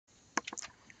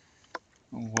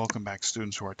Welcome back,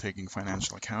 students who are taking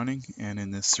financial accounting, and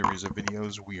in this series of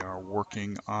videos we are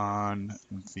working on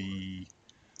the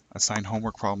assigned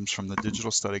homework problems from the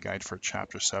digital study guide for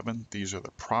chapter 7. These are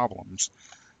the problems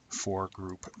for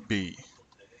group B.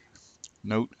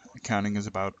 Note, accounting is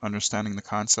about understanding the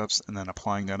concepts and then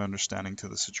applying that understanding to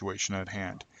the situation at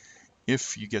hand.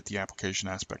 If you get the application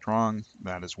aspect wrong,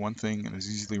 that is one thing and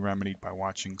is easily remedied by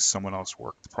watching someone else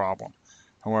work the problem.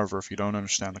 However, if you don't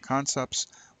understand the concepts,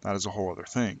 that is a whole other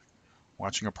thing.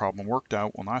 Watching a problem worked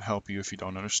out will not help you if you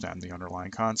don't understand the underlying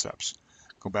concepts.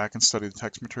 Go back and study the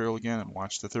text material again and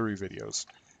watch the theory videos.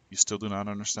 If you still do not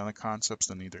understand the concepts,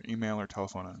 then either email or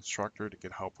telephone an instructor to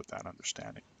get help with that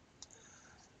understanding.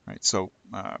 All right, so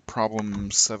problem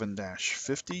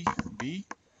 7-50B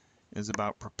is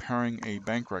about preparing a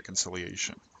bank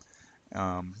reconciliation.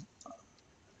 I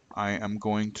am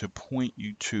going to point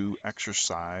you to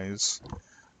exercise,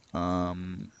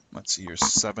 let's see here,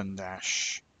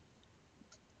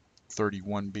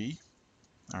 7-31B.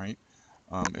 All right.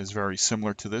 Is very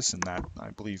similar to this in that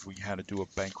I believe we had to do a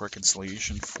bank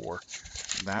reconciliation for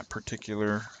that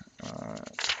particular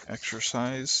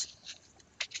exercise.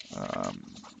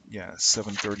 Yeah,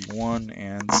 731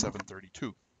 and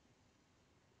 732.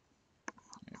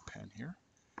 Pen here.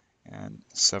 And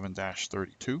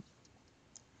 7-32.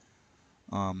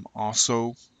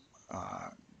 Also,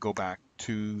 go back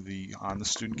to on the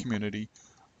student community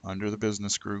under the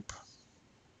business group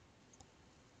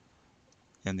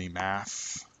in the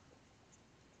math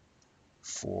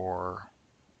for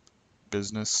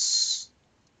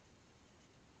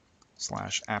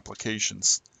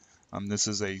business/applications. This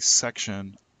is a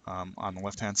section on the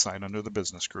left-hand side under the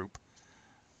business group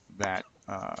that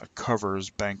covers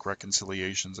bank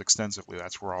reconciliations extensively.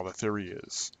 That's where all the theory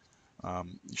is.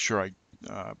 Sure, I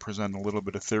present a little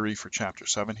bit of theory for chapter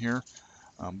 7 here,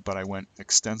 but I went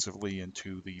extensively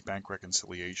into the bank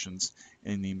reconciliations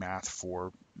in the math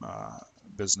for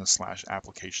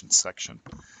business/applications section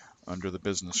under the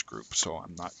business group. So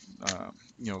I'm not,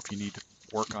 if you need to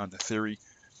work on the theory,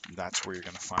 that's where you're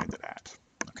going to find it at.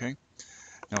 Okay.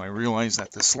 Now I realize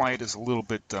that the slide is a little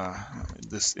bit,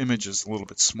 this image is a little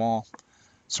bit small.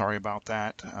 Sorry about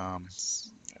that.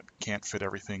 Can't fit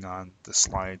everything on the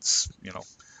slides.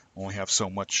 Only have so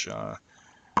much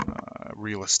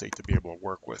real estate to be able to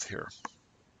work with here.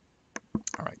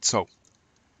 All right, so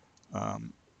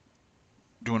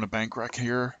doing a bank rec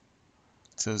here.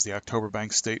 It says the October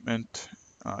bank statement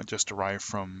just arrived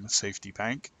from Safety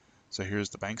Bank. So here's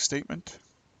the bank statement.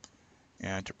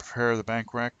 And to prepare the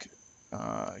bank rec,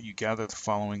 you gather the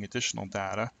following additional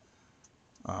data.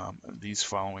 These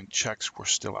following checks were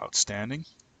still outstanding.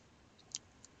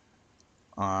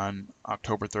 On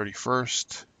October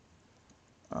 31st,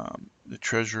 the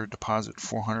treasurer deposited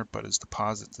 $400, but his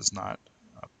deposit does not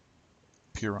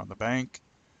appear on the bank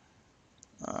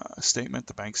statement.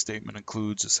 The bank statement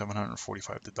includes a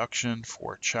 $745 deduction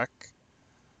for check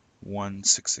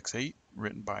 1668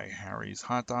 written by Harry's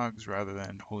Hot Dogs rather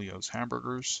than Julio's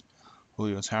Hamburgers.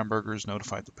 Julio's Hamburgers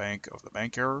notified the bank of the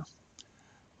bank error.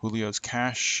 Julio's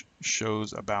cash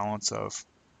shows a balance of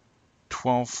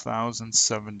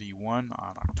 $12,071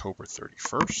 on October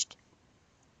 31st.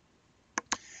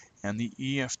 And the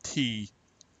EFT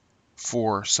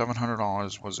for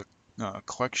 $700 was a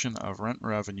collection of rent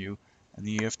revenue, and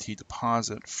the EFT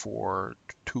deposit for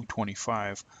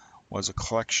 $225 was a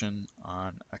collection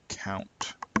on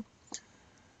account.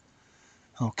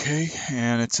 Okay,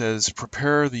 and it says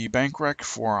prepare the bank rec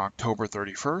for October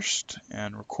 31st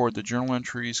and record the journal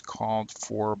entries called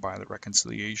for by the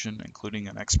reconciliation, including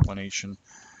an explanation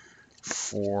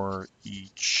for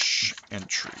each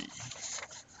entry.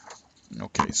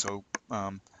 Okay, so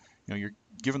you're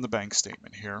given the bank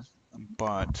statement here,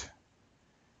 but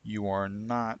you are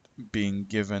not being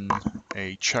given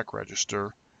a check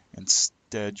register.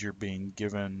 Instead, you're being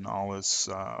given all this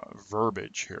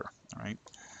verbiage here. All right.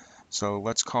 So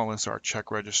let's call this our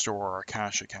check register or our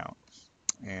cash account.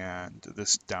 And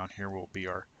this down here will be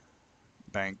our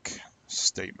bank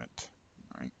statement.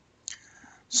 All right.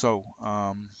 So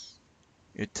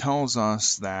it tells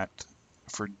us that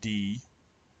for D,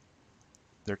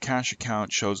 their cash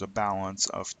account shows a balance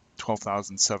of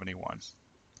 $12,071.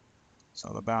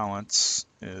 So the balance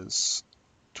is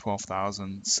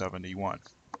 $12,071.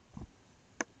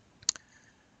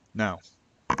 Now,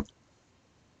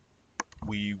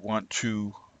 we want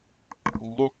to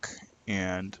look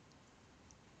and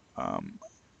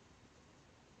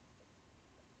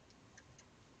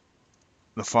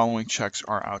the following checks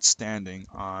are outstanding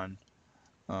on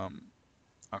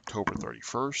October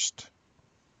 31st.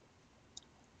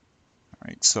 All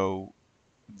right, so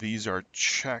these are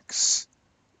checks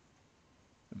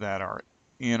that are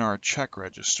in our check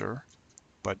register,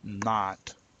 but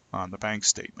not on the bank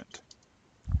statement.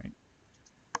 Right?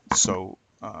 So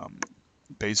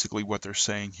basically what they're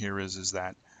saying here is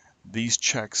that these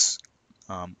checks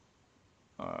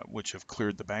which have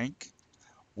cleared the bank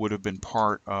would have been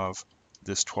part of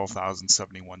this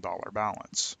 $12,071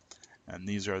 balance. And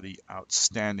these are the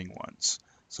outstanding ones.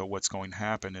 So what's going to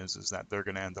happen is that they're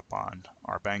going to end up on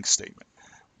our bank statement.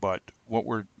 But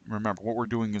remember, what we're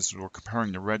doing is we're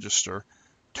comparing the register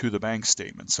to the bank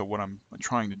statement. So what I'm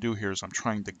trying to do here is I'm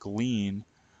trying to glean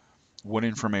what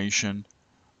information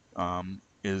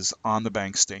is on the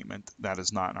bank statement that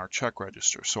is not in our check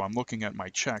register. So I'm looking at my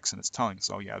checks and it's telling us,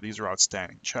 oh yeah, these are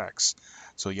outstanding checks.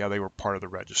 So yeah, they were part of the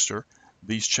register.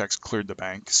 These checks cleared the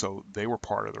bank, so they were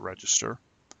part of the register.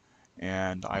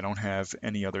 And I don't have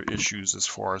any other issues as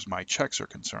far as my checks are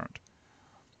concerned.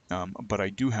 But I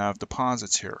do have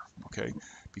deposits here, okay?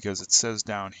 Because it says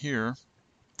down here,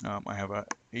 I have a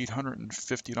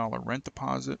 $850 rent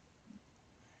deposit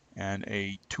and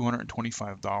a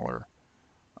 $225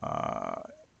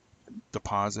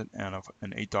 deposit and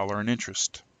an $8 in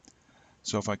interest.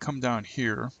 So if I come down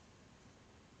here,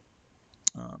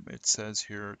 it says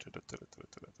here,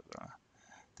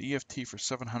 the EFT for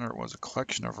 $700 was a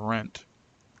collection of rent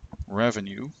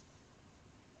revenue.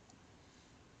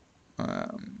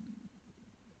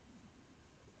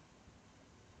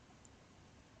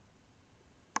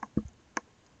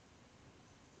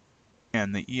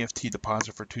 And the EFT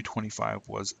deposit for $225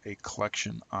 was a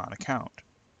collection on account.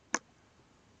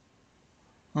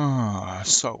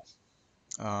 So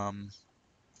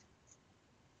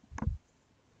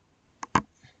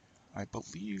I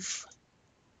believe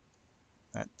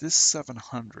that this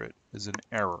 700 is an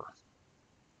error.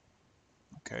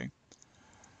 Okay,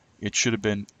 it should have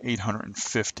been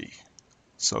 850.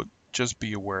 So just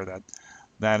be aware that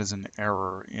that is an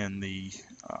error in the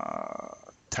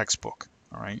textbook.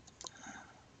 All right.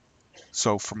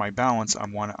 So for my balance,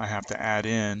 I have to add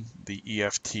in the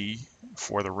EFT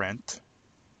for the rent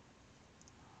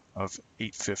of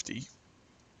 850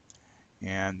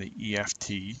 and the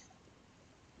EFT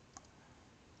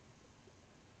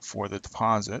for the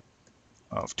deposit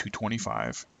of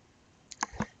 225,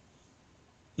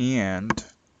 and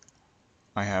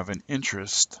I have an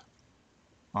interest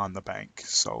on the bank.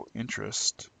 So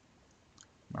interest,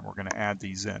 and we're going to add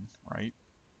these in, right?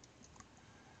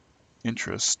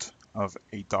 Interest of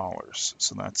 $8.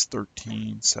 So that's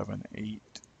 1378,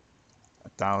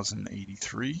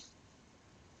 1083.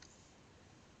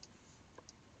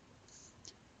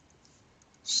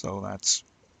 So that's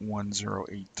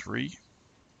 1083.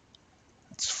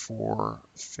 That's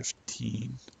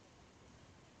 415,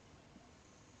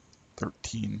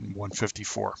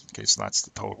 15154. Okay, so that's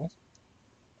the total,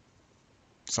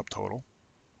 subtotal.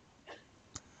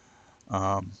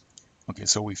 Okay,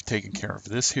 so we've taken care of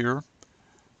this here.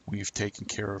 We've taken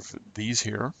care of these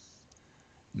here.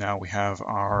 Now we have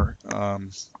our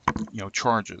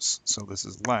charges. So this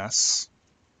is less.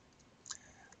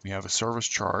 We have a service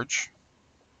charge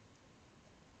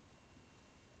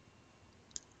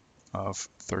of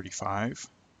 35.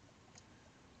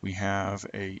 We have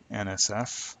a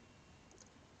NSF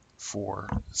for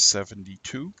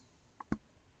 72.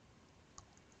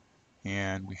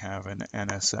 And we have an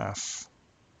NSF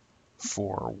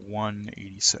for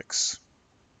 186.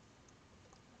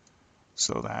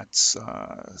 So that's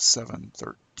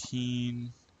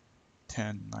 713,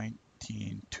 10,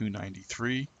 19,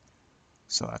 293.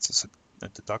 So that's a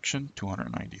deduction,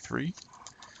 293.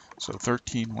 So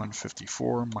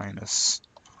 13,154 minus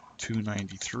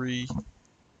 293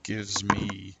 gives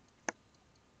me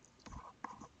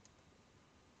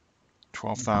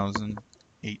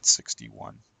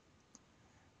 12,861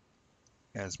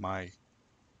 as my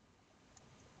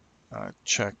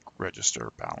check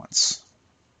register balance.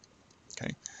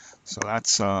 Okay, so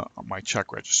that's my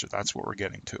check register. That's what we're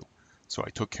getting to. So I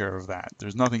took care of that.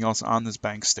 There's nothing else on this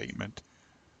bank statement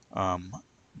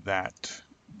that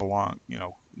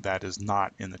that is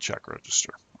not in the check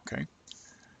register. Okay.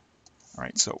 All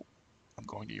right. So I'm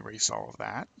going to erase all of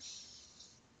that.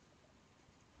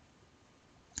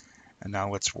 And now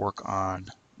let's work on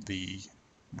the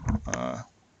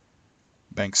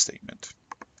bank statement.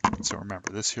 So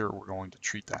remember, this here, we're going to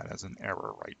treat that as an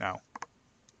error right now.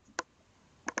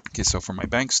 Okay, so for my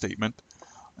bank statement,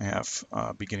 I have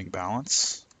beginning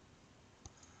balance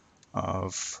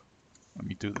of, let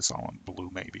me do this all in blue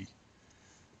maybe.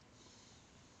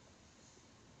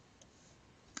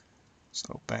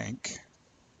 So bank,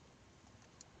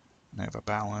 and I have a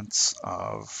balance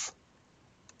of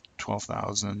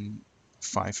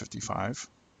 12,555.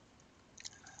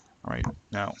 All right,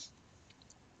 now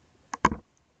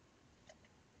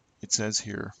it says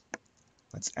here,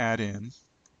 let's add in.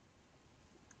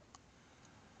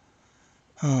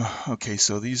 Okay,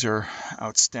 so these are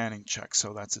outstanding checks,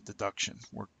 so that's a deduction.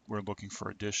 We're looking for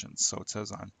additions. So it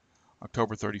says on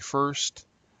October 31st,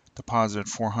 deposited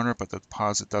 400, but the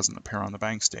deposit doesn't appear on the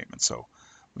bank statement. So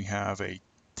we have a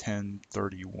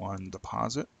 1031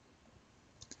 deposit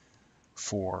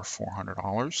for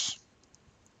 $400.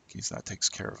 Okay, so that takes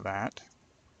care of that.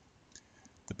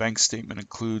 The bank statement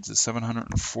includes a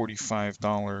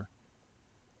 $745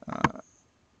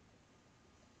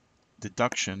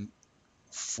 deduction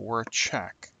for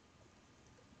check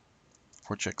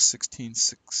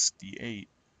 1668,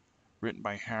 written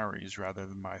by Harry's rather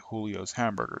than by Julio's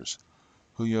Hamburgers.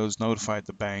 Julio's notified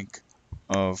the bank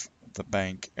of the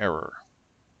bank error.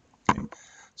 Okay.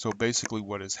 So basically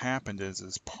what has happened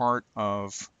is part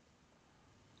of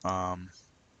the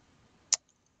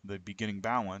beginning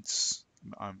balance,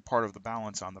 part of the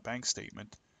balance on the bank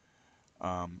statement,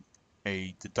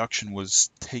 a deduction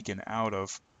was taken out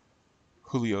of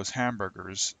Julio's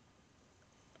Hamburgers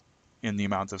in the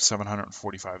amount of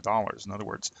 $745. In other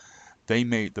words,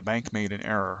 the bank made an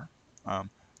error.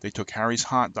 They took Harry's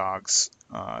Hot Dogs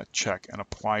check and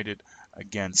applied it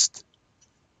against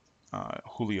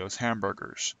Julio's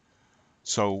Hamburgers.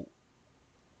 So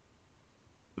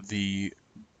the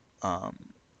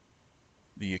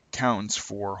accountants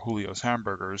for Julio's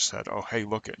Hamburgers said, "Oh, hey,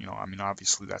 look at, I mean,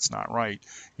 obviously that's not right.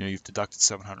 You've deducted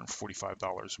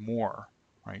 $745 more,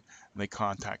 right?" And they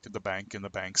contacted the bank, and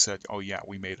the bank said, "Oh, yeah,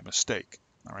 we made a mistake."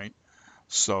 All right.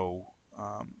 So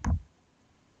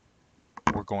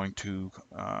we're going to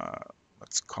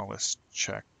let's call this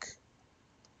check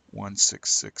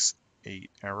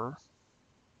 1668 error,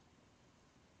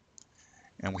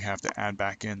 and we have to add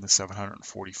back in the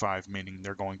 745, meaning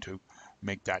they're going to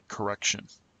make that correction.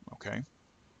 Okay.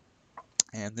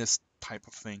 And this type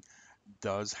of thing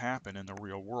does happen in the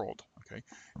real world. Okay.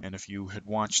 And if you had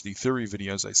watched the theory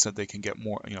videos, I said they can get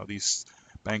more, these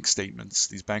bank statements,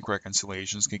 these bank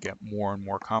reconciliations can get more and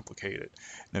more complicated.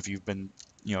 And if you've been,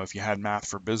 if you had math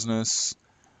for business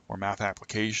or math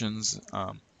applications,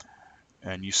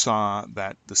 and you saw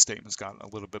that the statements got a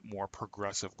little bit more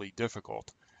progressively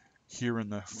difficult. Here in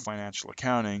the financial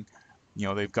accounting,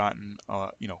 they've gotten,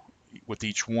 with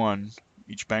each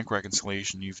bank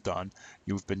reconciliation you've done,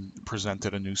 you've been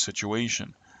presented a new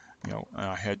situation.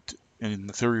 I had, in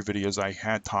the theory videos, I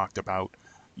had talked about,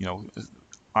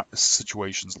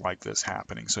 situations like this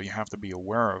happening. So you have to be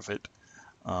aware of it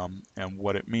and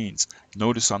what it means.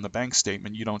 Notice on the bank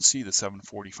statement, you don't see the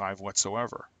 745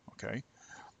 whatsoever. Okay.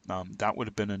 That would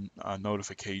have been a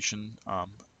notification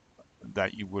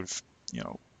that you would have,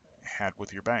 had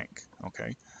with your bank.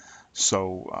 Okay.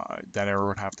 So that error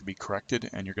would have to be corrected,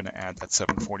 and you're going to add that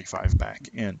 745 back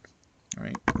in. All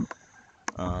right.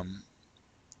 And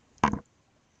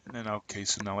then, okay,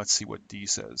 so now let's see what D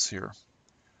says here.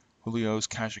 Julio's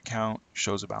cash account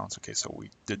shows a balance. Okay, so we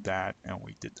did that and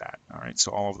we did that. All right,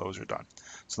 so all of those are done.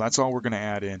 So that's all we're going to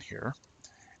add in here,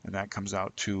 and that comes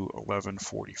out to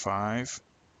 1145.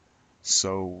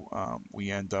 So we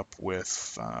end up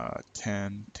with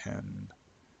 10, 10,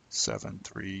 7,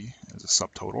 3 as a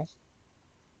subtotal.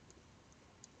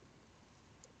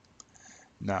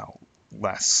 Now,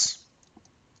 less.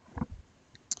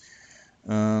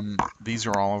 These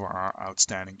are all of our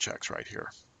outstanding checks right here.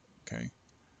 Okay.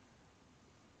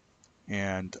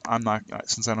 And I'm not,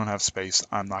 since I don't have space,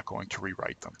 I'm not going to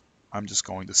rewrite them. I'm just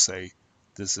going to say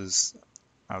this is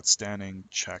outstanding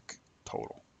check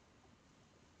total.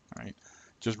 All right.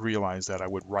 Just realize that I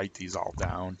would write these all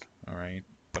down. All right.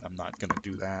 But I'm not going to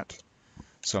do that.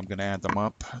 So I'm going to add them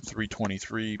up.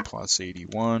 323 plus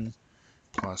 81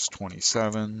 plus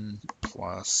 27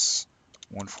 plus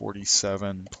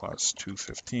 147 plus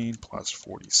 215 plus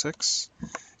 46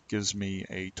 gives me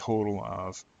a total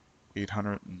of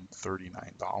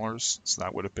 $839. So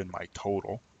that would have been my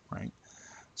total, right?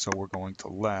 So we're going to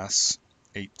less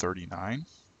 839.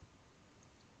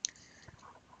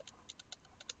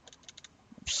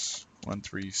 Oops,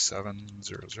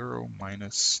 13700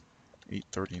 minus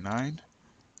 839.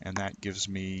 And that gives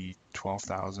me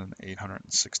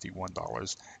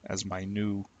 $12,861 as my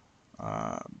new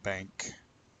bank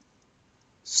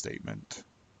statement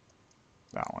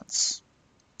balance.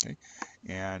 Okay,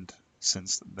 and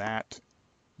since that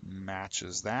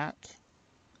matches that,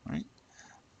 right,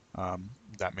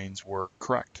 that means we're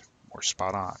correct, we're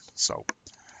spot on. So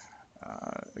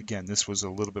again, this was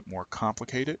a little bit more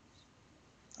complicated.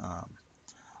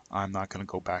 I'm not going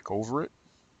to go back over it.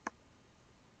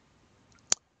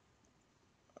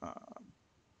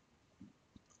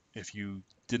 If you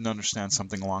didn't understand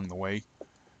something along the way,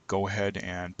 go ahead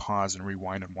and pause and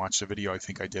rewind and watch the video. I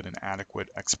think I did an adequate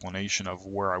explanation of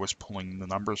where I was pulling the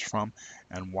numbers from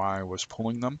and why I was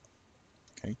pulling them.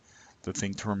 Okay. The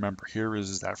thing to remember here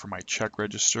is that for my check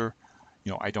register,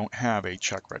 I don't have a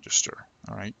check register.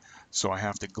 All right. So I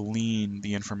have to glean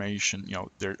the information.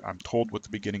 I'm told what the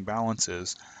beginning balance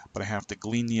is, but I have to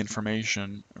glean the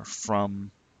information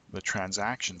from the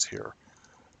transactions here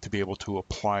to be able to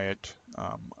apply it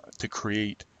to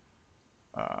create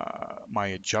my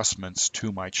adjustments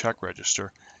to my check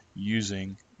register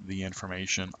using the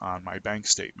information on my bank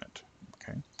statement.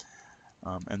 Okay,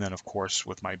 and then of course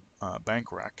with my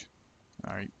bank rec,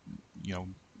 all right,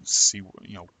 see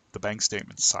the bank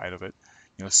statement side of it,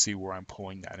 see where I'm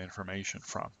pulling that information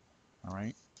from. All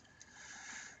right.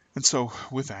 And so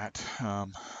with that,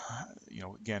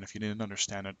 again, if you didn't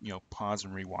understand it, pause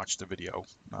and rewatch the video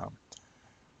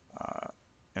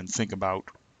and think about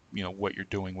what you're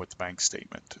doing with the bank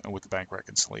statement and with the bank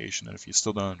reconciliation. And if you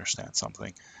still don't understand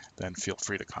something, then feel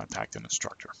free to contact an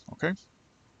instructor. Okay.